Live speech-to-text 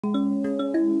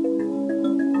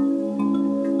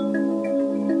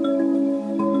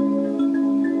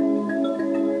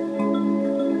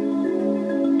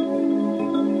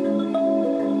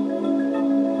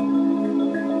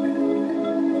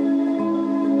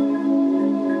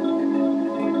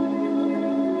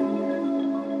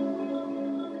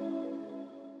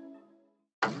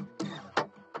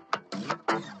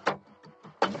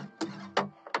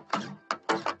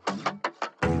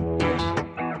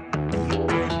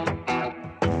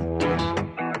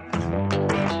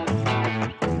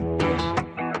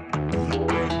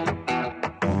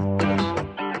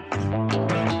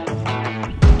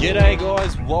G'day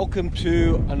guys, welcome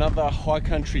to another high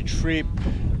country trip.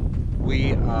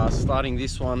 We are starting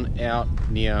this one out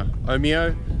near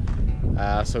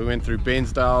OMEO. So we went through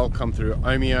Bairnsdale, come through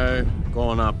OMEO,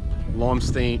 gone up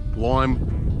Limestone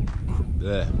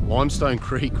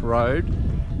Creek Road,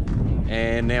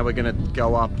 and now we're going to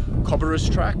go up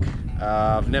Cobboris Track.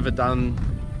 I've never done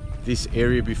this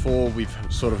area before. We've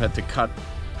sort of had to cut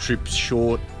trips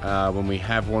short when we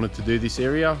have wanted to do this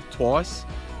area twice.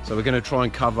 So we're going to try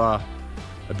and cover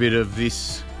a bit of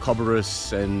this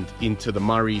Cobboris and into the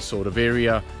Murray sort of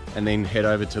area, and then head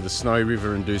over to the Snow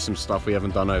River and do some stuff we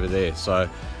haven't done over there. So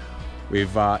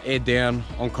we've aired down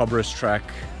on Cobboris Track.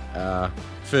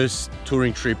 First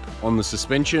touring trip on the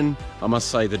suspension. I must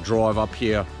say the drive up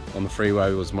here on the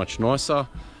freeway was much nicer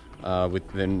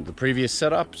than the previous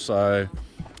setup, so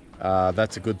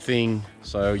that's a good thing.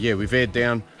 So yeah, we've aired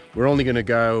down. We're only going to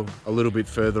go a little bit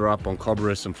further up on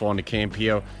Cobboris and find a camp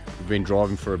here. We've been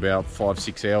driving for about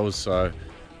 5-6 hours, so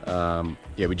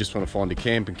yeah, we just want to find a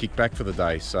camp and kick back for the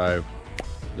day. So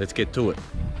let's get to it.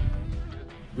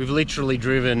 We've literally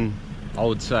driven, I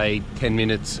would say, 10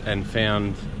 minutes and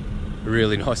found a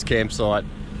really nice campsite,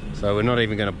 so we're not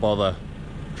even going to bother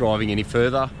driving any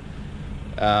further.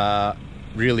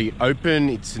 Really open.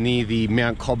 It's near the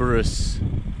Mount Cobboris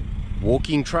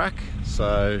walking track,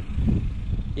 so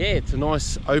yeah, it's a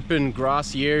nice open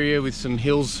grassy area with some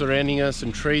hills surrounding us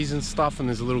and trees and stuff, and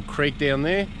there's a little creek down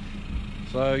there.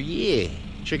 So yeah,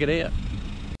 check it out.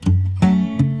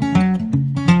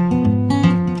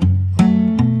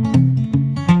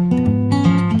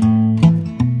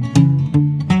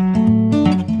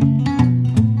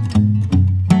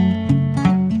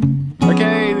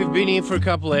 Okay, we've been here for a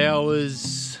couple of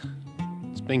hours.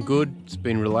 It's been good, it's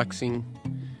been relaxing,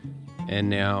 and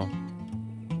now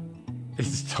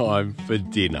it's time for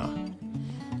dinner.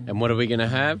 And what are we gonna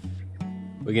have?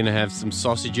 We're gonna have some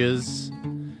sausages,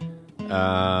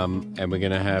 and we're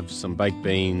gonna have some baked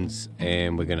beans,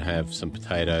 and we're gonna have some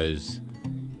potatoes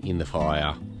in the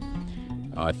fire.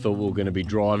 I thought we were gonna be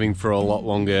driving for a lot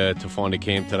longer to find a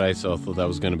camp today, so I thought that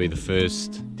was gonna be the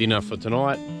first dinner for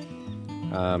tonight.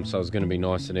 So it's gonna be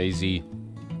nice and easy,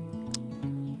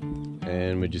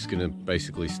 and we're just gonna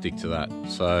basically stick to that.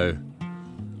 So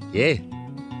yeah,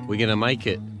 we're gonna make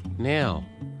it now.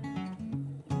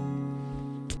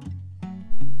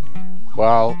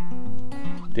 Well,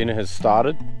 dinner has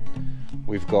started.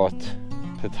 We've got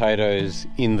potatoes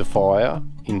in the fire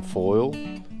in foil,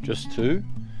 just two,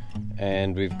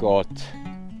 and we've got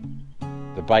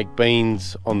the baked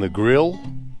beans on the grill,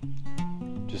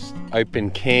 just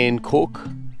open can cook.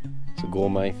 It's a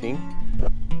gourmet thing,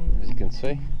 as you can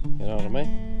see, you know what I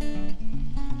mean?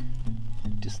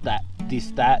 Just that,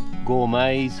 this, that,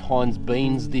 gourmets, Heinz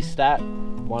beans, this, that,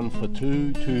 1 for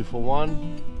 2, 2 for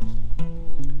 1.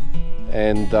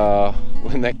 And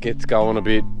when that gets going a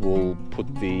bit, we'll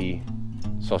put the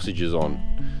sausages on.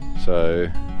 So,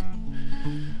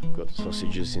 got the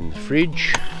sausages in the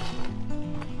fridge.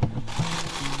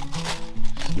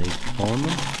 Just need to find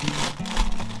them.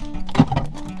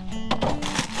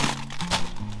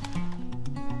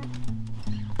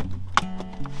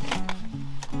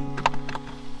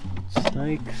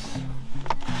 Steaks.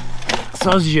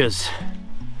 Sausages.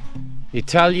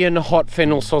 Italian hot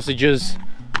fennel sausages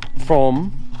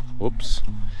from, whoops,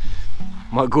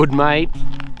 my good mate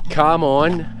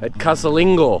Carmine at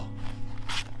Casalingo.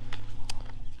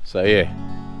 So yeah,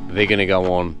 they're gonna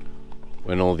go on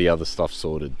when all the other stuff's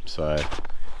sorted, so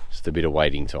just a bit of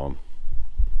waiting time.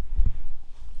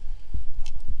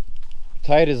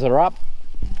 Potatoes are up.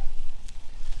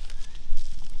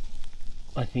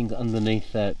 I think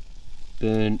underneath that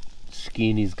burnt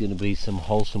skin is going to be some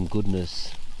wholesome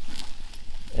goodness,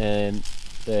 and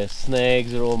the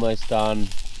snags are almost done.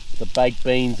 The baked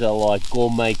beans are like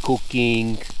gourmet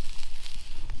cooking.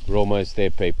 We're almost there,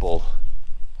 people.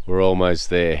 We're almost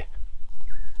there.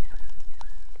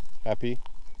 Happy?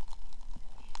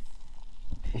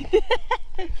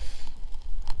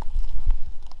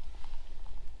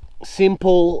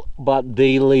 Simple but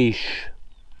delish.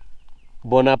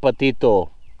 Bon appetito,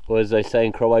 or as they say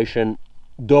in Croatian,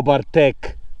 dobar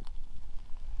tek.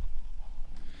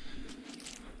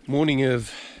 Morning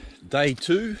of day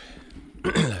 2.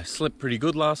 Slept pretty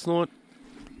good last night.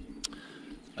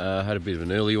 Had a bit of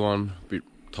an early one, a bit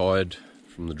tired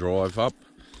from the drive up.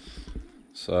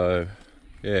 So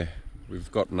yeah, we've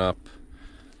gotten up.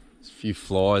 There's a few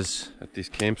flies at this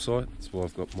campsite, that's why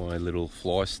I've got my little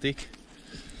fly stick.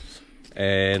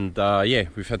 And yeah,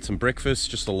 we've had some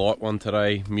breakfast, just a light one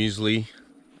today, muesli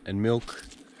and milk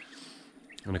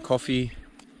and a coffee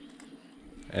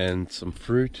and some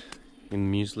fruit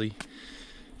in the muesli.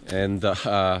 And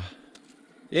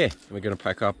yeah, we're going to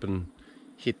pack up and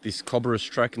hit this Cobberus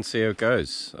track and see how it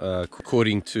goes.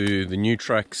 According to the New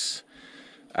Tracks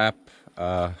app,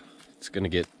 it's going to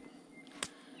get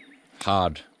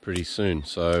hard pretty soon,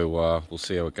 so we'll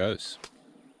see how it goes.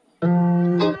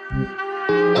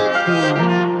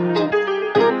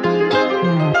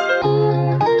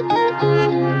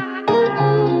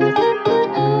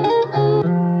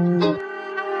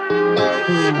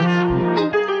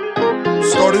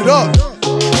 Start it up.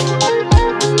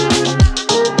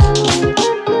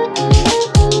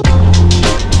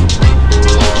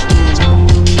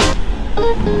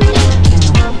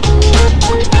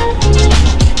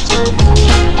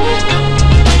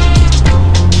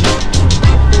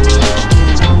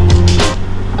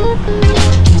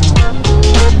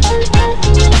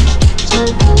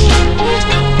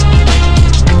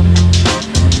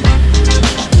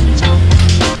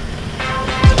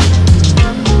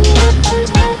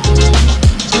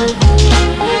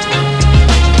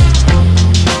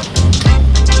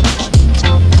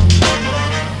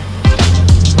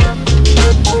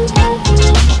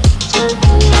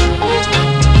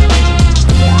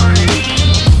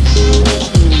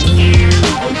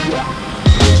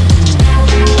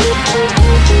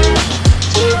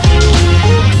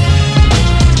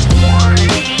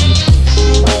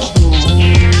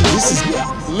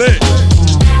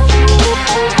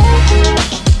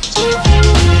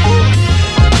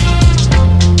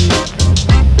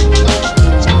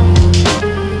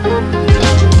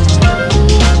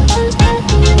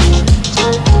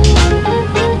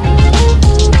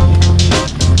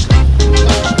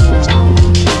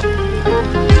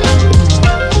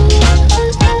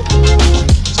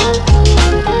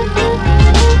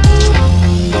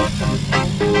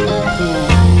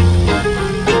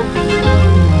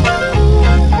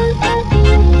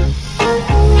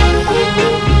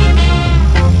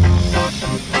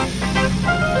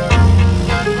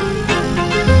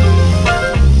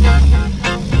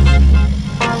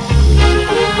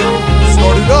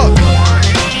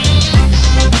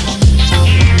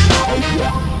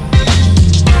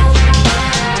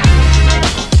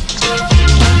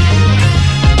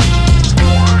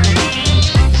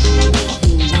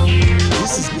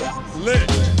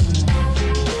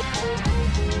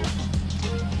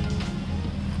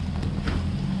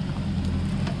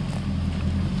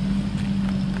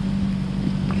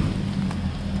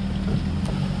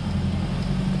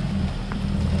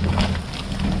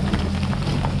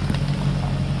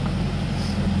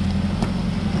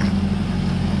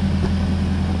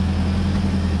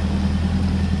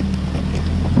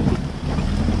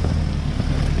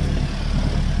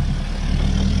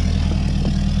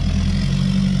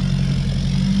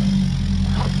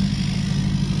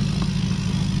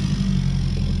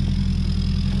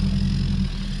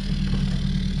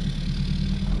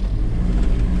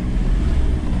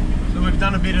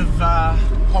 Done a bit of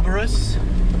Cobberus,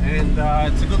 and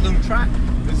it's a good little track.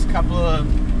 There's a couple of,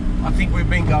 I think we've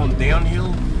been going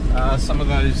downhill. Some of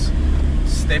those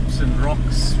steps and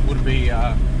rocks would be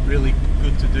really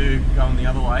good to do going the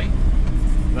other way.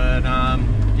 But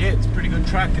yeah, it's a pretty good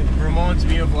track. It reminds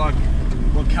me of like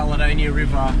what Caledonia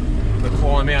River, the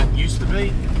climb out used to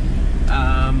be.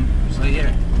 So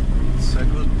yeah, it's a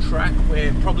good track.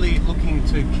 We're probably looking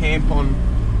to camp on,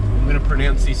 I'm going to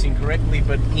pronounce this incorrectly,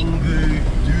 but Ingu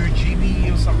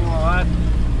Dujibi or something like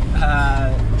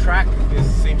that track. There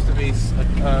seems to be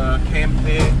a camp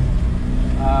there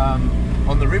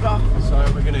on the river, so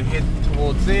we're going to head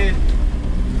towards there.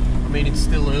 I mean, it's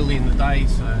still early in the day,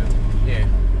 so yeah,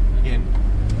 again,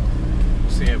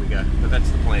 we'll see how we go, but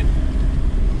that's the plan.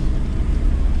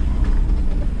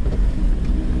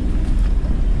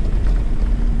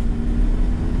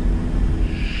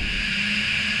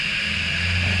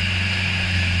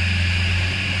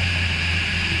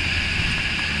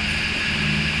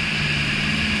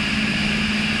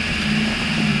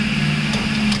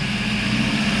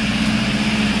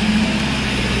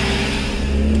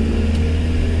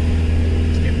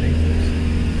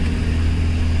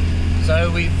 So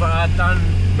we've done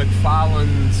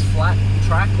McFarlane's flat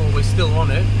track, or we're still on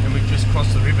it, and we've just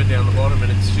crossed the river down the bottom, and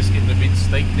it's just getting a bit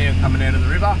steep now coming out of the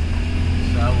river.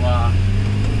 So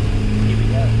here we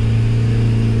go.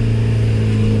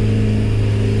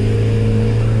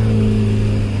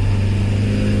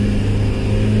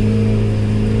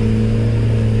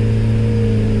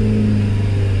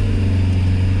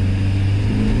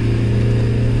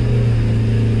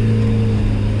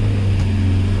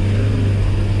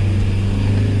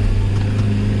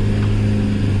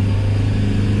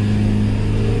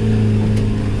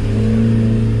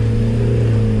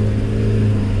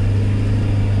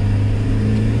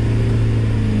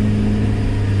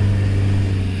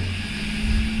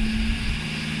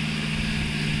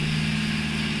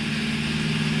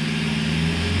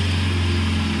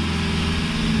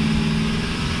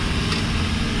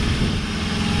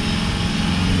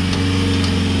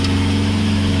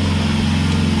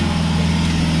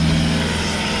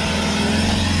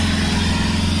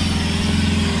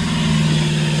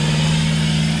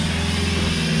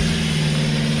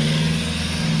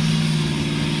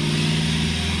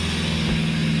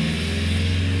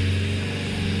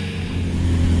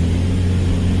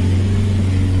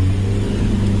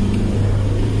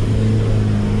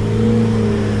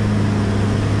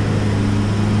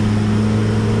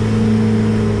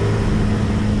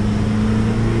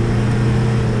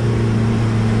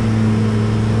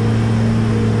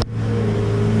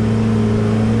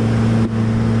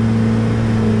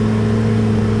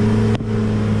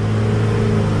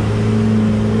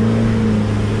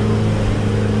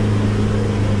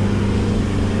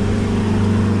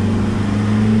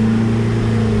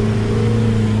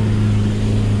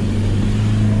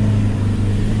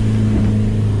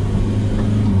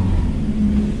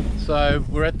 So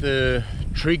we're at the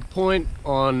trig point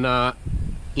on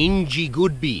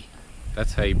Injigudbi.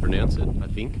 That's how you pronounce it, I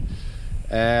think.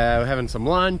 We're having some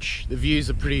lunch. The views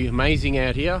are pretty amazing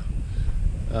out here.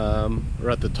 We're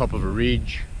at the top of a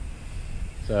ridge.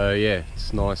 So yeah,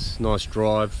 it's nice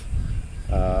drive.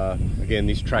 Again,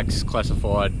 this track's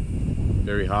classified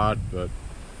very hard, but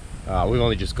we've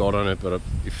only just got on it, but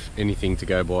if anything to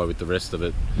go by with the rest of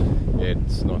it, yeah,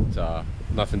 it's not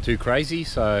nothing too crazy.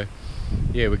 So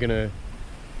yeah, we're gonna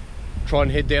try and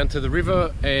head down to the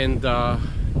river and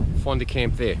find a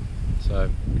camp there. So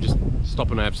we're just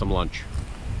stopping to have some lunch.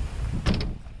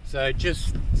 So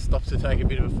just stopped to take a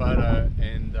bit of a photo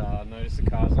and notice the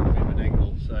car's on a bit of an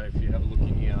angle. So if you have a look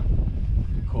in here,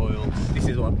 the coils, this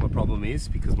is what my problem is,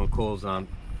 because my coils aren't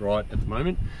right at the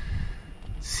moment.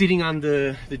 Sitting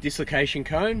under the dislocation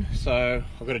cone, so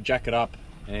I've got to jack it up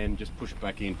and just push it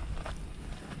back in.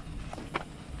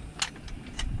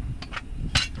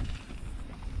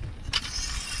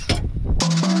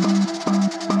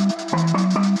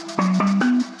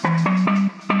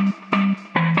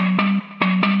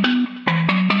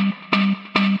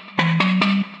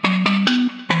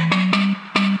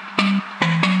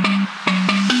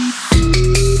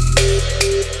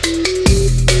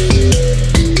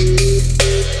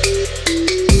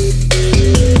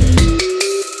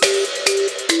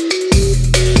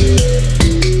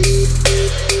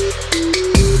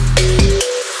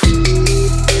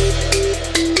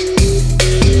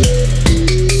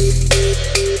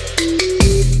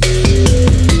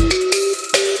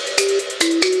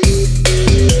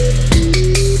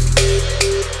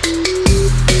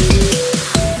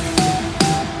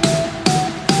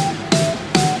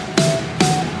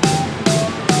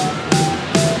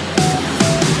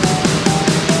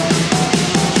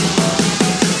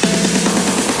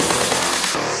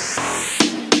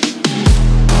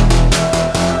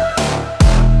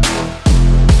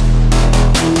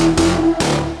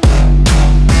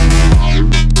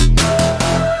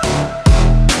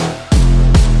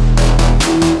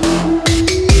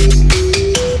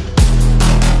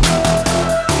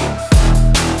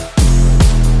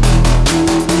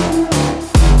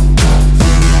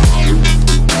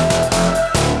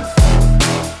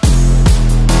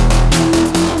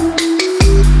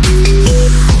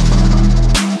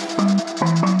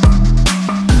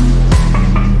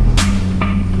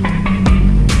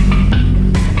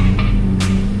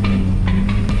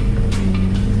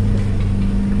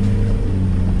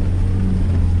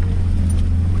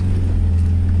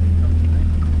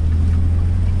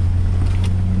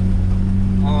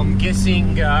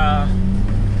 Guessing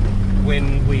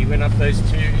when we went up those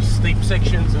two steep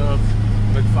sections of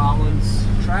McFarlane's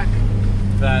track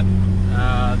that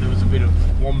there was a bit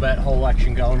of wombat hole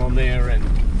action going on there, and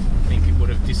I think it would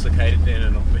have dislocated then,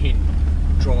 and I've been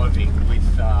driving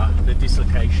with the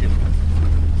dislocation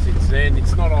since then.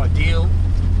 It's not ideal.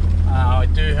 I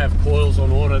do have coils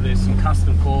on order. There's some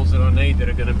custom coils that I need that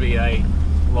are going to be a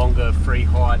longer free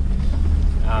height,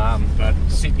 but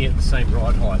sitting at the same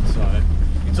ride height. So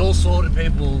it's all sorted.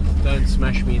 People don't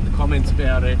smash me in the comments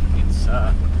about it. It's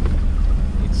a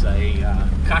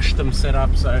custom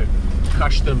setup, so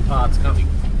custom parts coming.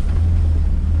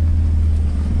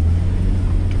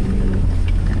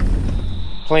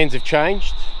 Plans have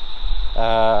changed.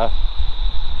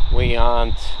 We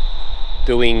aren't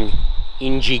doing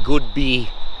Injigudbi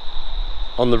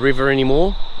on the river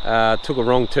anymore. Took a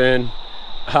wrong turn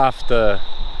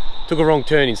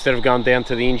instead of going down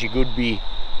to the Injigudbi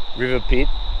river pit.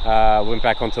 Went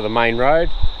back onto the main road,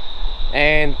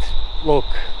 and look,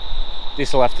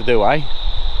 this will have to do, eh?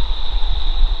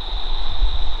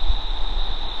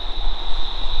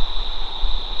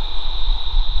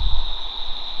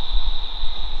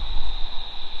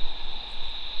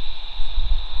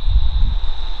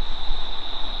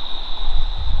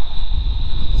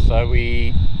 So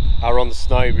we are on the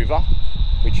Snow River,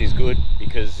 which is good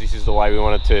because this is the way we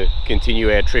wanted to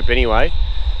continue our trip anyway.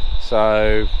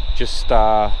 So just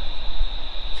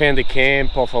found a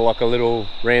camp off of like a little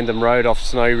random road off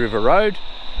Snow River Road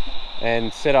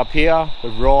and set up here. We're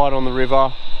right on the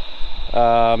river,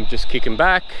 just kicking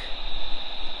back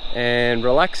and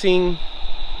relaxing.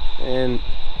 And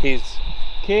here's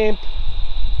camp.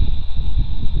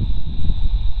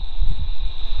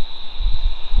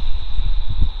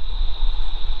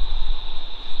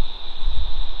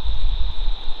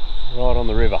 Right on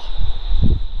the river.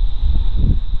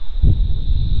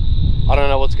 I don't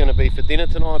know what's going to be for dinner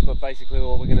tonight, but basically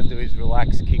all we're going to do is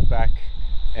relax, kick back,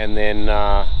 and then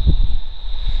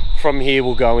from here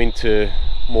we'll go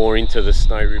more into the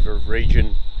Snow River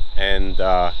region and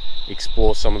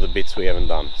explore some of the bits we haven't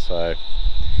done. So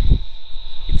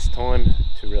it's time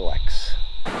to relax.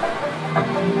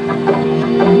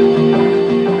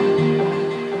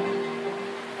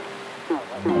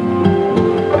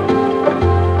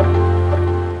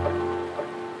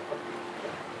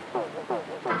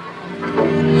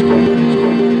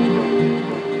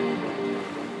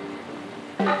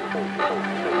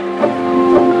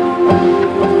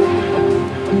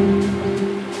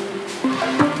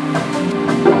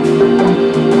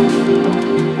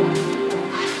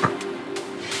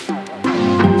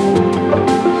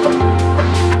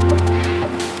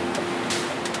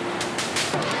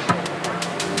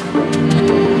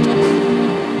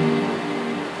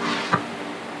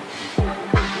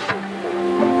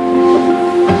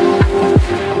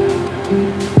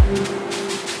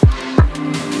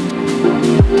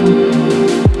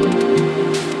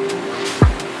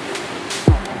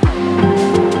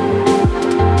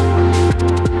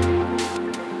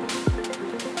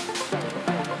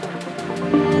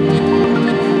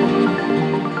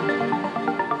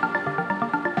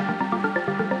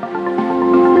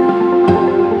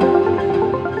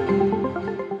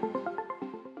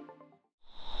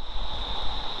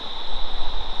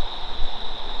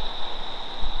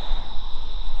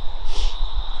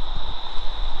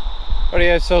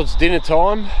 Rightio, so it's dinner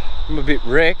time. I'm a bit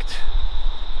wrecked.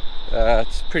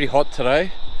 It's pretty hot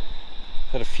today.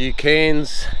 Had a few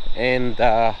cans and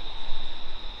yeah,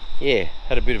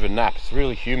 had a bit of a nap. It's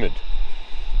really humid.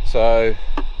 So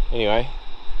anyway,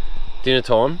 dinner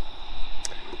time.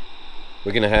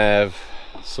 We're gonna have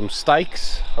some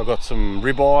steaks. I've got some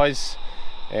ribeyes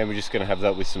and we're just gonna have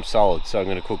that with some salad. So I'm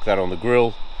gonna cook that on the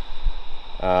grill.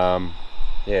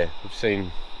 Yeah, we've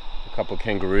seen a couple of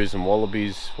kangaroos and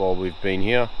wallabies while we've been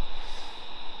here,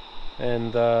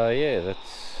 and yeah,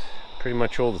 that's pretty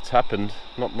much all that's happened.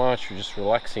 Not much, we're just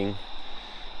relaxing,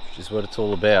 which is what it's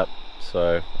all about.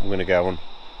 So I'm going to go and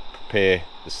prepare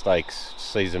the steaks,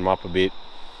 season them up a bit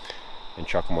and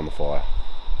chuck them on the fire.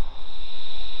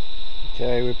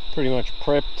 Okay, we're pretty much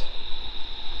prepped.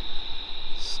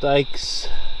 Steaks,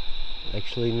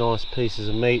 actually nice pieces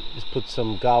of meat. Just put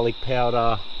some garlic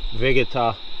powder,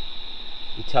 vegeta,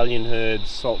 Italian herbs,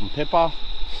 salt and pepper,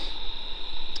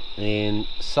 and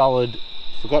salad.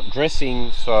 Forgot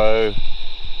dressing, so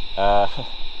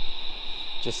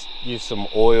just use some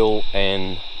oil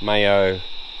and mayo,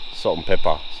 salt and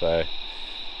pepper. So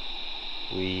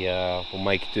we will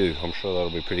make do. I'm sure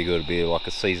that'll be pretty good. It'll be like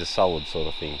a Caesar salad sort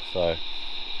of thing. So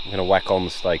I'm gonna whack on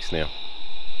the steaks now.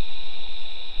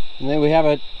 And there we have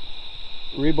it,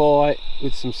 ribeye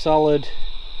with some salad,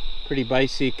 pretty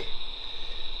basic,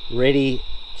 ready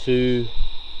to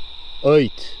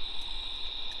eat.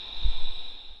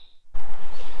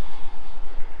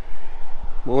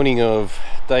 Morning of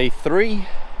day 3.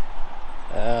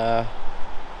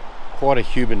 Quite a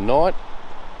humid night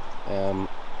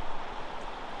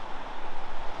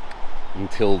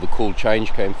until the cool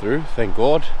change came through, thank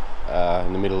God.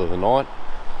 In the middle of the night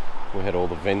we had all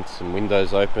the vents and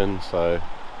windows open, so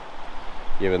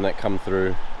yeah, when that come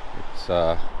through, it's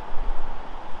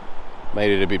made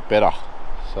it a bit better.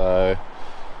 So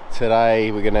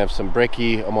today we're gonna have some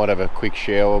brekkie. I might have a quick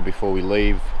shower before we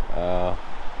leave,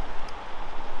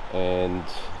 and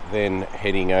then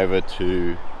heading over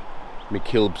to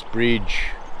McKillop's Bridge.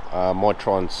 Might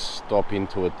try and stop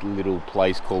into a little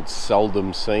place called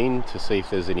Seldom Seen to see if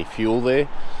there's any fuel there,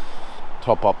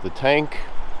 top up the tank.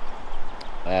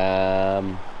 So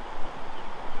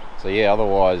yeah,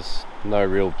 otherwise no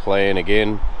real plan.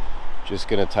 Again, just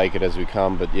gonna take it as we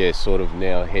come, but yeah, sort of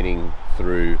now heading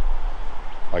through,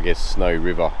 I guess, Snow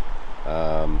River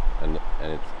and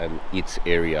its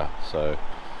area. So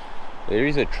there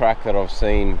is a track that I've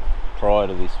seen prior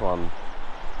to this one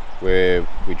where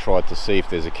we tried to see if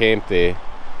there's a camp there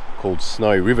called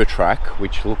Snow River Track,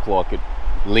 which looked like it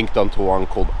linked onto one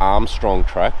called Armstrong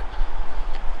Track.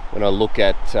 When I look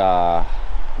at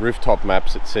rooftop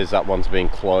maps, it says that one's been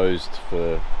closed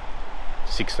for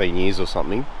 16 years or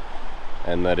something,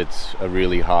 and that it's a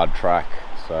really hard track.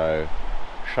 So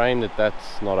shame that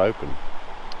that's not open.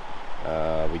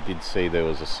 We did see there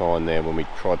was a sign there when we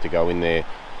tried to go in there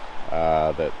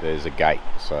that there's a gate.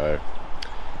 So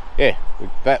yeah,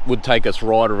 that would take us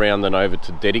right around and over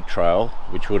to Dedic Trail,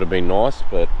 which would have been nice,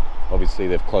 but obviously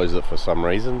they've closed it for some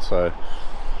reason, so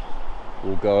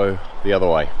we'll go the other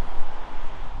way.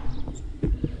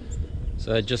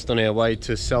 So just on our way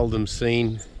to Seldom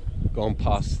Seen, gone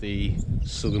past the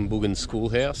Suganbugan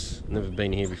schoolhouse. Never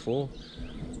been here before,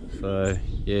 so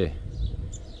yeah,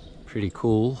 pretty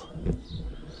cool.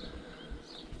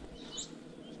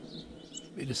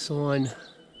 Bit of sign.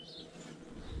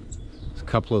 A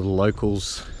couple of the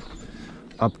locals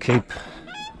upkeep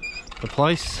the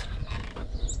place.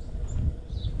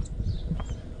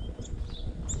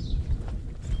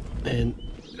 and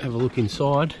have a look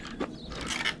inside.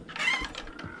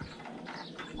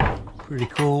 Pretty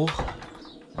cool,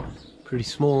 pretty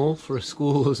small for a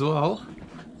school as well.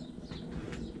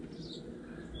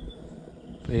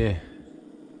 But yeah,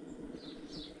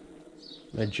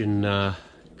 imagine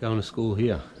going to school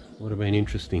here. Would have been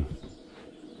interesting.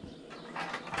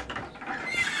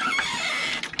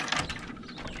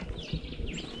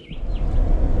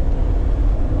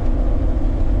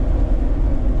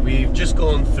 We've just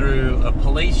gone through a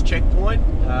police checkpoint.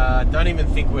 Don't even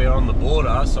think we're on the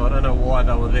border, so I don't know why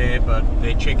they were there, but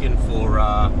they're checking for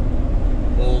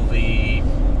all the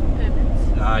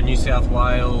New South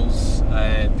Wales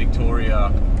and Victoria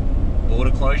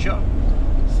border closure.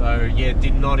 So yeah,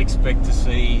 did not expect to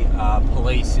see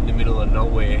police in the middle of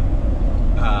nowhere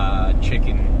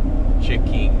checking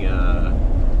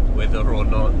whether or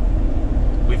not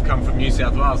we've come from New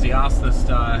South Wales. He asked us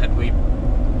have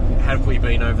we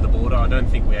been over the border. I don't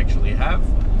think we actually have.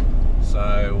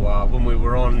 So when we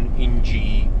were on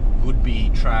Inji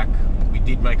Goodby track, we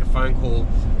did make a phone call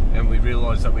and we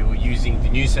realised that we were using the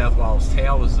New South Wales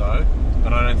towers though,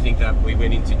 but I don't think that we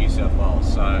went into New South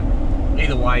Wales. So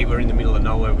either way, we're in the middle of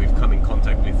nowhere. We've come in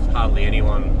contact with hardly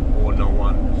anyone or no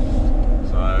one.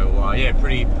 So yeah,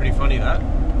 pretty funny that.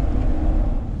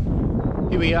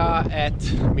 Here we are at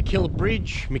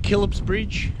McKillop's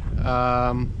Bridge,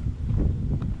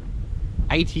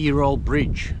 80-year-old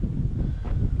bridge.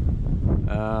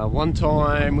 One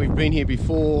time we've been here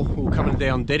before, we were coming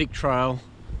down Dedic Trail,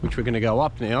 which we're going to go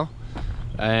up now,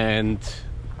 and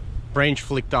branch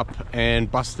flicked up and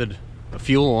busted a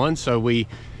fuel line, so we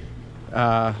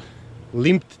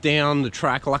limped down the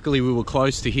track. Luckily we were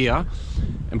close to here,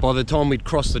 and by the time we'd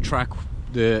crossed the track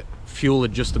the fuel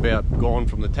had just about gone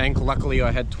from the tank. Luckily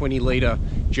I had 20-litre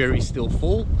Jerry still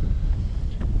full.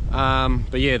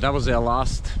 But yeah, that was our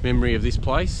last memory of this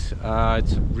place.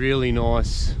 It's a really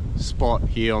nice spot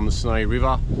here on the Snowy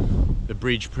River. The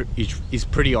bridge is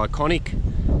pretty iconic.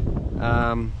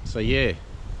 So yeah,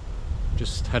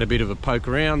 just had a bit of a poke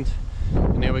around,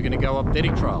 and now we're going to go up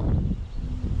Dedic Trail.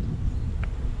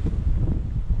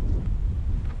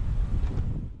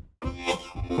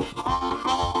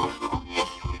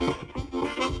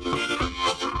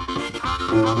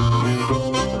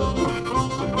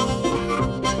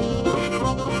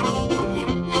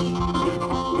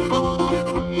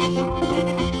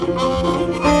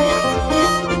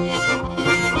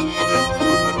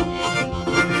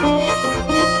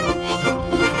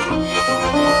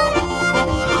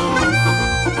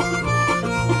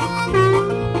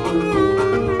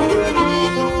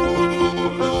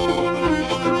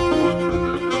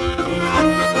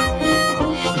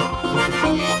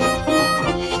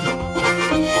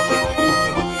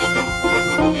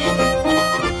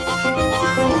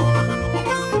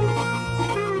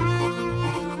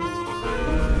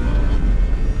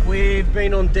 We've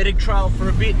been on Dedic Trail for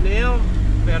a bit now,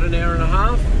 about an hour and a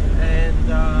half, and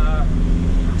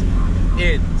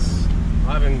yeah,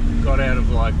 I haven't got out of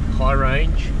like high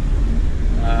range.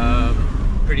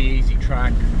 Pretty easy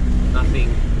track,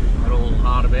 nothing at all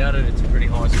hard about it. It's a pretty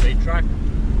high speed track.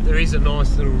 There is a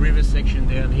nice little river section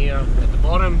down here at the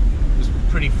bottom. It's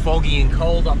pretty foggy and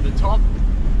cold up the top.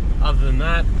 Other than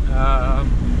that,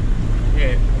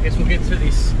 yeah, I guess we'll get to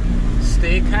this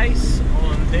staircase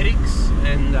on Dedic's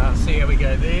and see how we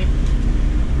go there.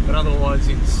 But otherwise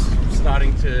it's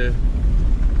starting to,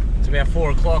 it's about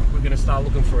 4 o'clock, we're going to start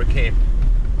looking for a camp.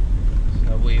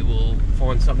 So we will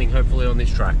find something hopefully on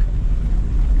this track.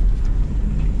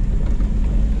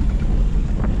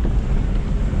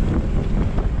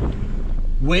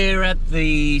 We're at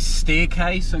the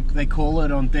staircase, they call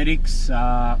it on Dedic's.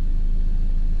 Yeah,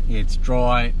 it's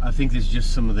dry. I think there's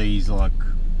just some of these like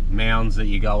mounds that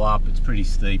you go up. It's pretty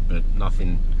steep, but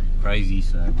nothing crazy,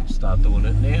 so we'll start doing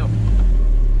it now.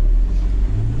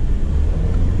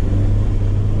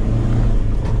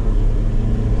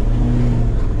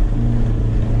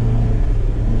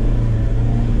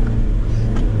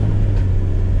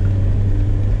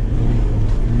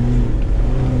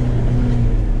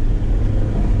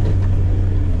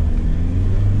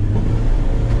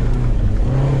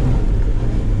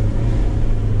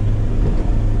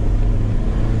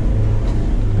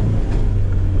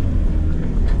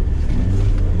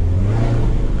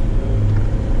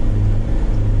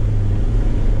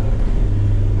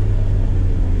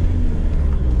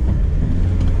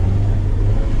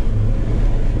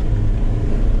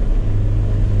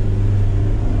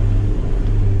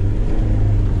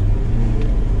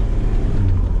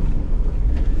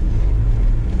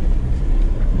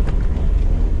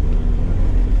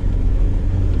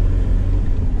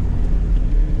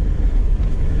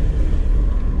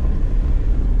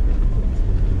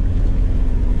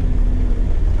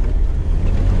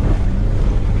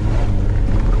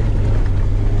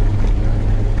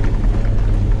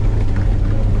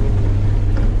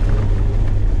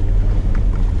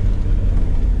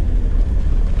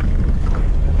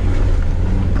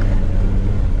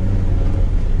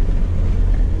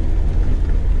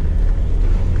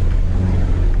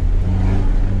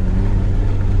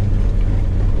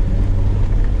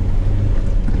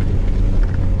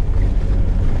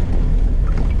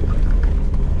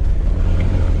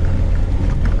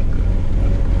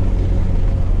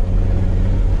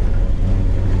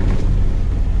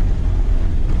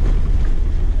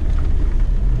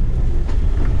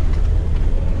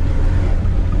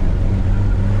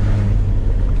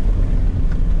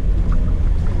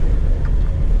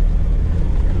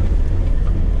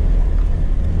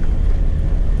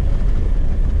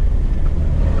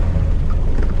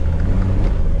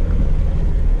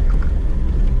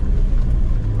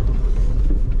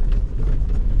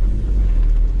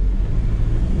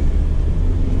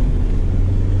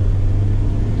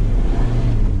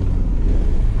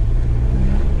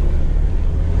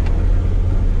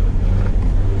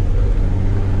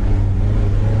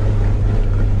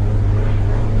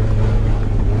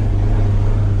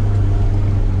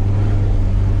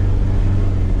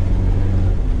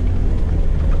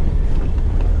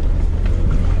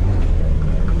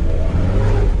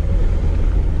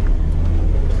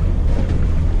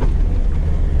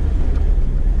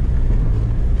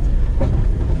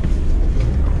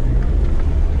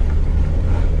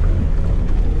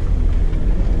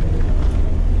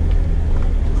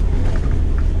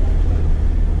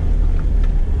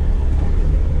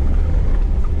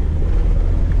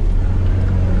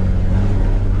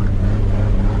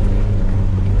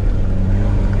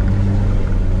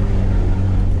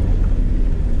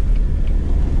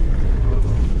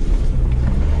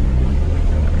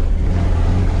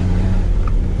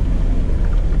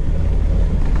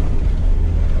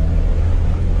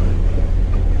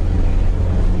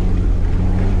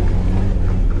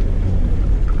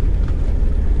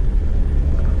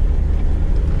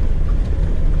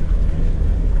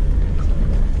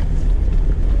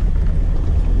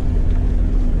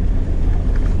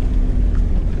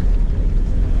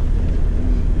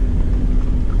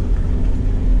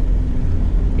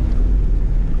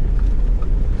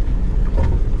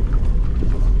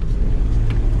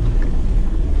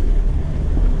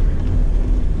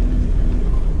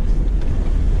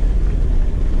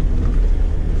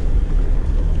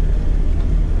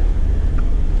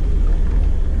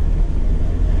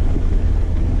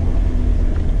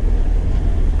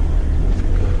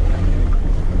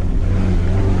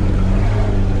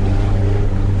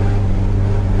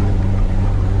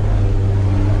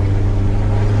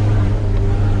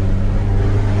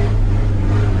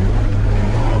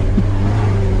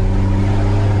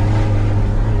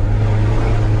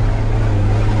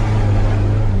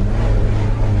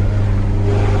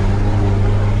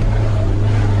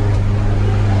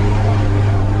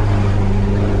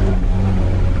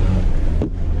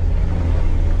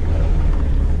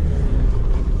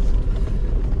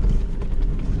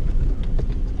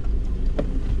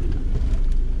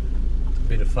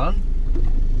 fun.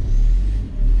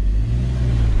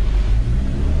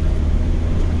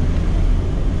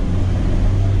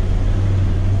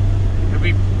 It'd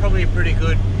be probably a pretty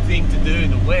good thing to do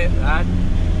in the wet, that.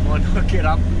 Why not get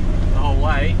up the whole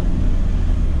way?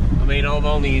 I mean,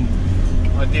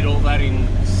 I did all that in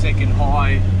second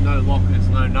high, no lockers,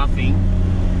 no nothing.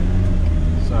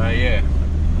 So yeah,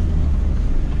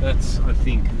 that's, I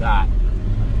think that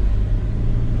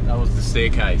was the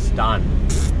staircase, done.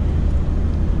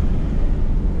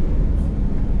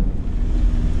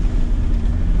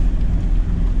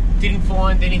 Didn't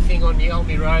find anything on the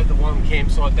OMEO Road. The one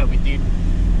campsite that we did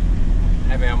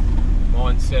have our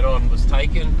mind set on was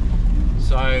taken.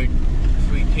 So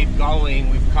if we keep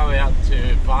going, we've come out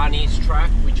to Varney's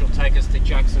track, which will take us to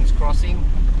Jackson's Crossing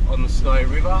on the Snow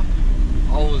River.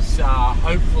 I was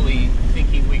hopefully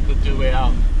thinking we could do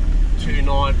our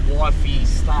 2-night wifey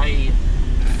stay.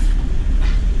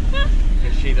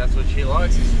 And that's what she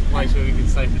likes, is a place where we can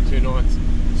stay for 2 nights.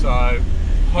 So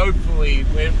hopefully,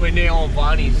 we're now on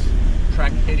Varney's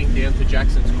track heading down to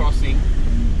Jackson's Crossing.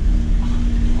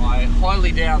 I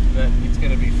highly doubt that it's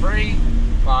going to be free,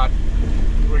 but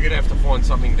we're going to have to find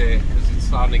something there because it's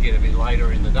starting to get a bit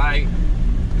later in the day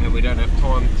and we don't have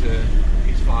time to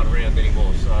piss fart around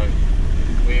anymore. So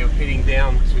we're heading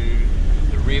down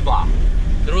to the river,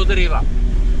 through the river.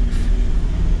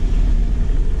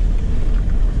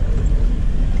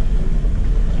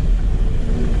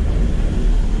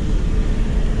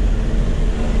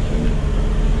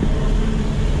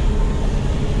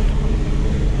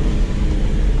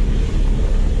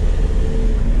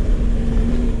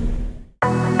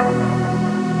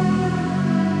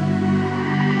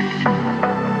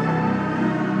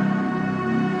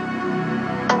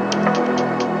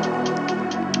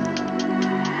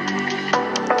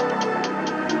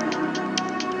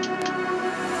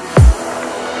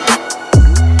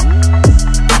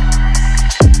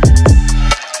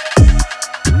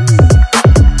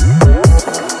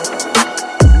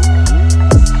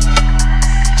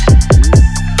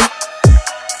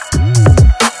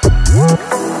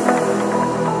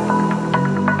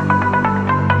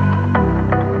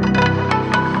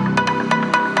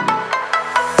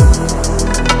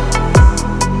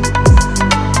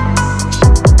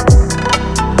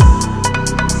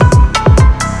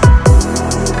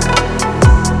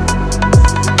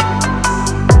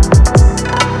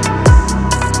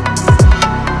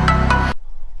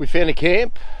 We found a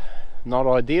camp, not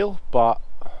ideal, but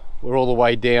we're all the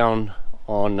way down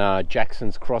on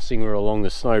Jackson's Crossing. We're along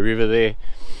the Snow River there.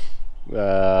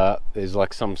 There's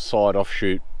like some side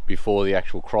offshoot before the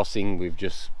actual crossing. We've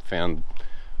just found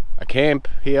a camp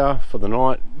here for the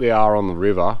night. We are on the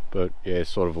river, but yeah,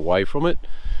 sort of away from it.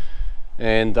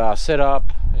 And set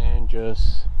up and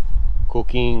just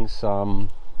cooking some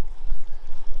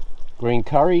green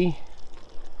curry.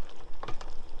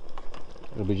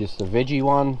 It'll be just a veggie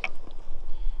one,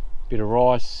 bit of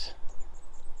rice,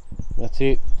 that's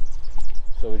it.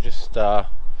 So we'll just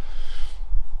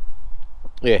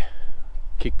yeah,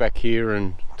 kick back here,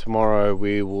 and tomorrow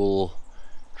we will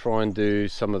try and do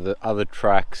some of the other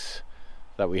tracks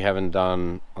that we haven't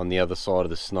done on the other side of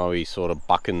the snowy sort of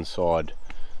Buchan side.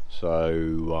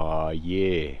 So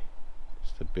yeah,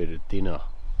 just a bit of dinner,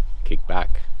 kick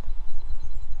back.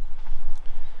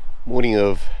 Morning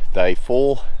of day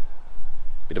 4.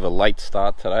 Bit of a late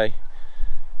start today,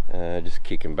 just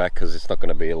kicking back because it's not going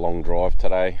to be a long drive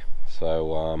today.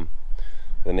 So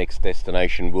the next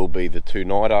destination will be the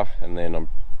 2-nighter, and then I'm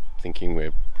thinking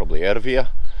we're probably out of here.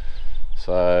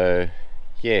 So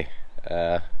yeah,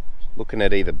 looking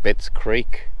at either Betts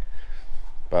Creek,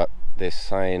 but they're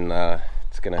saying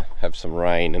it's going to have some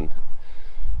rain, and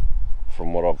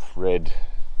from what I've read,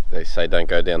 they say don't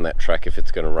go down that track if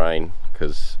it's going to rain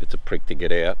because it's a prick to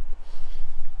get out.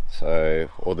 So,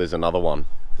 or there's another one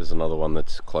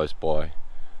that's close by,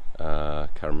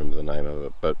 can't remember the name of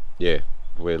it, but yeah,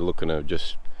 we're looking to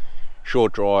just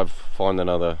short drive, find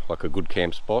another, like a good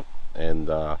camp spot, and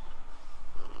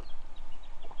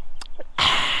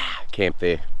camp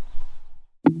there.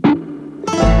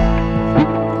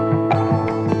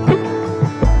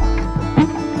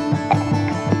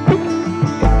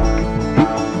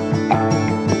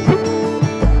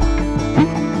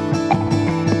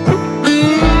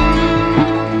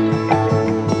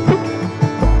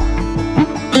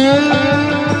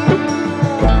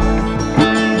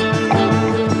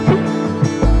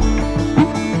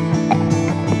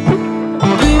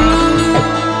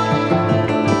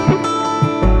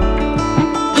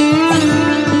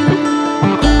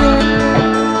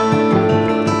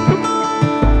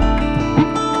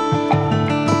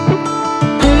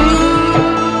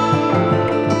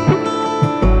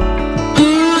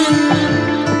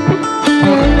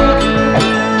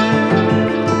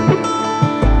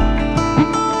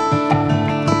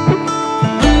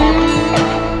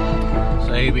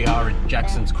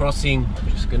 crossing.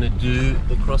 Just gonna do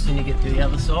the crossing to get to the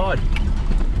other side.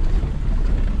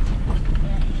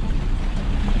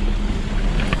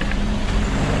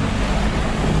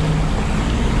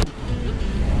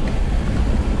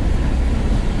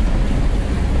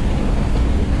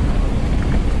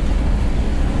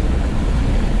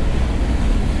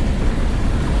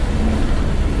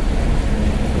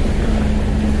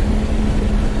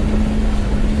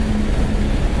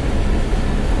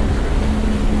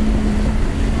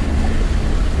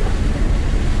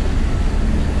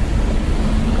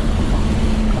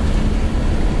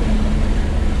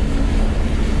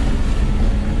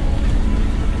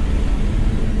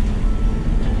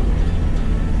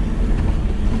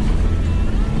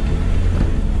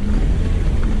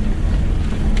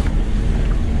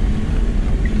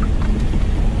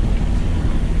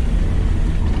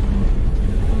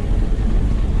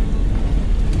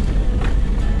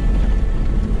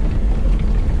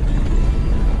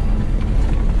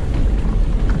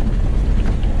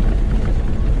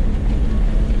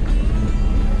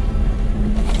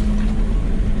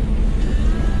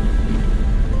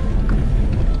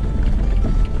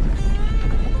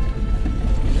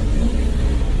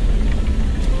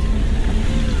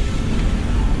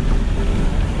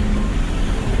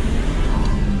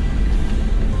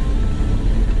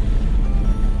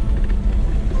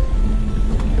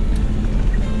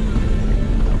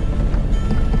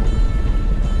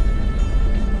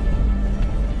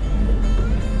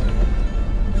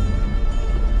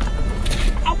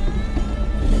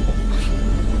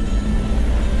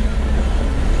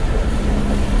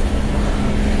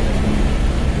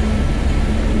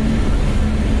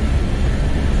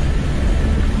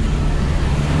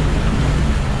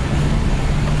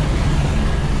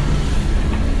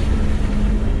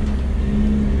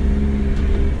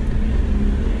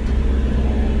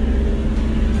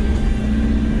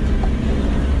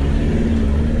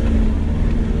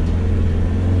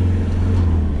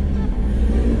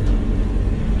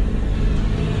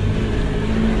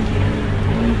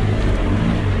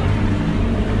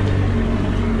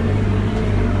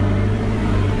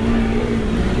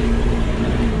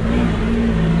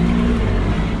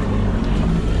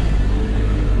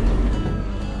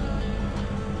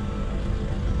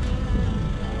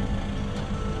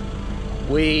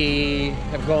 We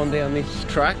have gone down this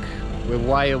track. We're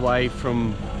way away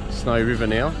from Snowy River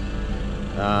now,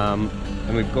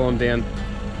 and we've gone down.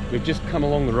 We've just come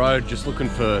along the road just looking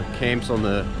for camps on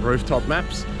the rooftop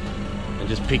maps and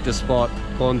just picked a spot,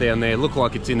 gone down there. Looked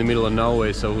like it's in the middle of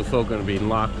nowhere, so we thought going to be in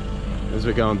luck. As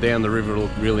we're going down the river, it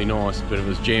looked really nice, but it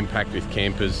was jam-packed with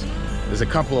campers. There's a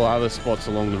couple of other spots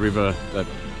along the river that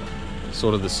are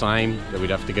sort of the same, that we'd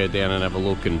have to go down and have a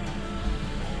look, and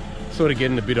sort of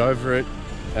getting a bit over it.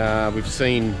 We've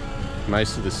seen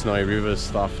most of the Snowy River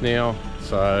stuff now,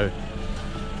 so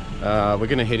we're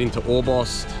going to head into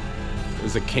Orbost.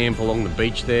 There's a camp along the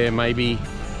beach there, maybe.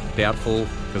 Doubtful,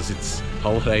 because it's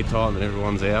holiday time and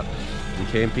everyone's out and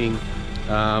camping.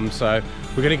 So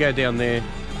we're going to go down there,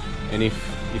 and if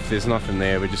there's nothing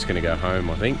there, we're just going to go home,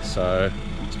 I think. So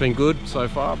it's been good so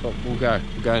far, but we'll go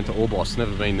into Orbost.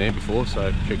 Never been there before,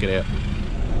 so check it out.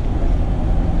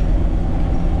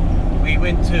 We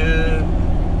went to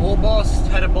Orbost,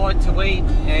 had a bite to eat,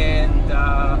 and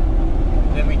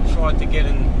then we tried to get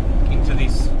into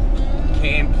this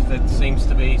camp that seems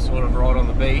to be sort of right on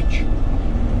the beach.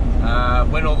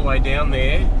 Went all the way down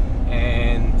there,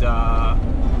 and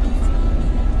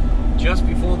just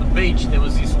before the beach there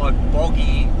was this like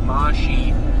boggy,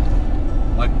 marshy,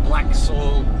 like black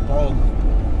soil bog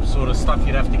sort of stuff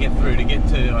you'd have to get through to get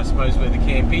to, I suppose, where the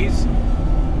camp is,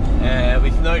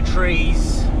 with no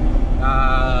trees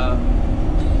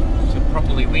to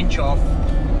properly winch off.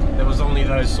 There was only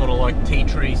those sort of like tea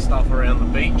tree stuff around the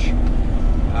beach,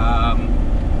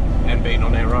 and being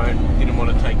on our own, didn't want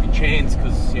to take the chance,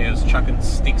 because yeah, it was chucking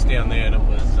sticks down there and it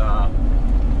was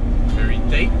very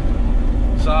deep.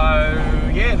 So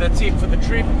yeah, that's it for the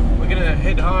trip. We're gonna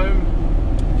head home.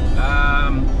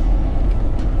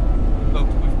 Look,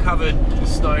 we've covered the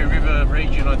Snowy River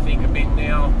region, I think, a bit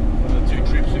now on the 2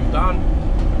 trips we've done.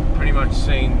 Pretty much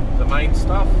seen the main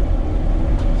stuff.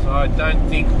 So I don't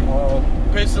think,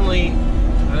 personally,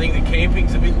 I think the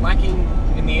camping's a bit lacking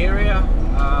in the area.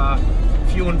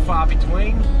 Few and far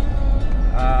between.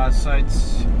 So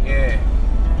it's, yeah.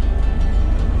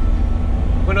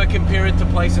 When I compare it to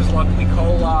places like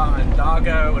Nicola and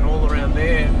Dargo and all around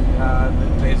there,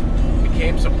 the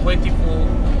camps are plentiful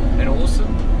and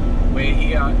awesome. Where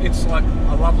here, it's like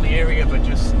a lovely area, but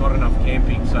just not enough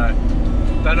camping. So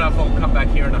don't know if I'll come back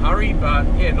here in a hurry, but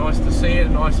yeah, nice to see it,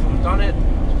 nice to have done it.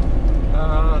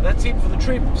 That's it for the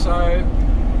trip. So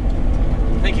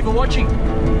Thank you for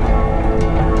watching.